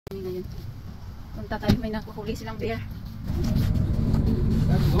natin. Punta tayo, may nakuhuli silang bear.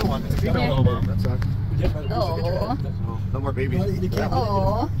 That's a little one. It's a female little mom. That's Oo. no more babies.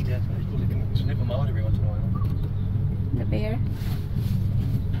 Oo. Snip them out every once in a while. The bear.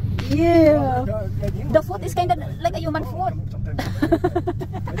 Yeah. The foot is kind of like a human foot.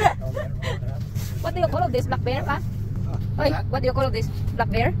 What do you call this? Black bear, pa? Oy, what do you call this? Black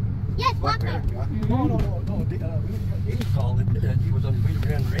bear? Yes, black bear. No. He called it. He was on his way to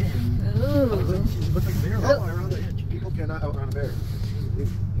Grand Range. Ooh. It looked like a bear. Oh, around the edge. People cannot outrun a bear.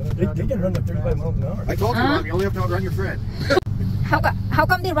 They can run at 35 miles an hour. I told you, Mom, you only have to outrun your friend. How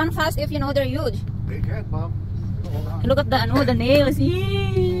come they run fast if you know they're huge? They can, Mom. Look at the nails.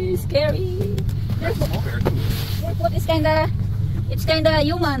 Eee, scary. Their foot is it's kinda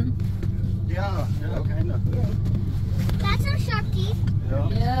human. Yeah, kind of. That's our sharp teeth.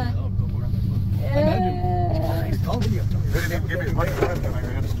 Yeah. Give me money.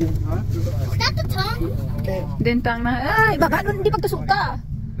 Is that the tongue? Dentang na. Ay, baka doon hindi pagtusok ka.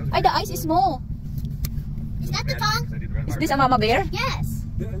 Ay, the eyes is small. Is that the tongue? Is this a mama bear? Yes.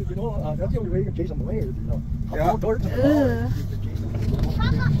 You know, that's the only way you can chase them away. You know, Yeah. towards them.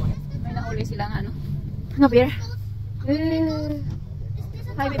 May nahuli silang ano. Mga bear.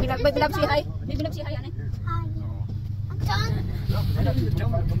 Hi, baby love. Baby love, say hi. Baby love, say hi, ane. Hi. I'm done.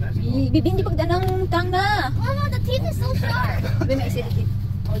 Bibi, hindi pagdan ng tang na. Oh no, the teeth is so sharp. Baby, may isit.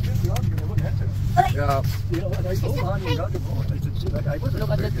 Yeah. You know, and I told Honey, I said, see, I wasn't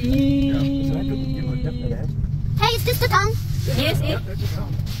Look at the afraid. So I couldn't give him a definite teeth. answer. Hey, is this the tongue? Yes, it. That's the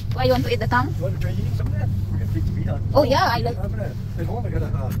tongue. Why you want to eat the tongue? You want to try eating some of that? We're going to take the meat out. Oh, yeah, I like. I'm going to, at home, I got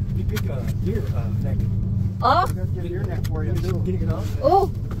a big deer neck. Oh, I'm gonna get your neck for you too. Getting it out. oh.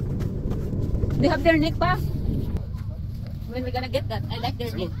 They have their neck pa. When we gonna get that? I like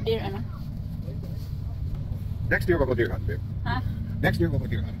their neck. Their ano. Next year we'll go deer hunting, babe. Ha? Next year we'll go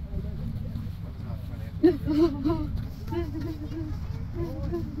deer hunting.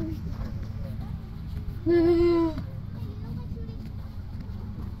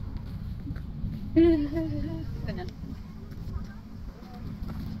 Ganun.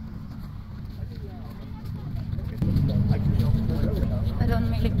 I don't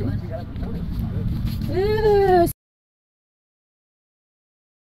make like doon.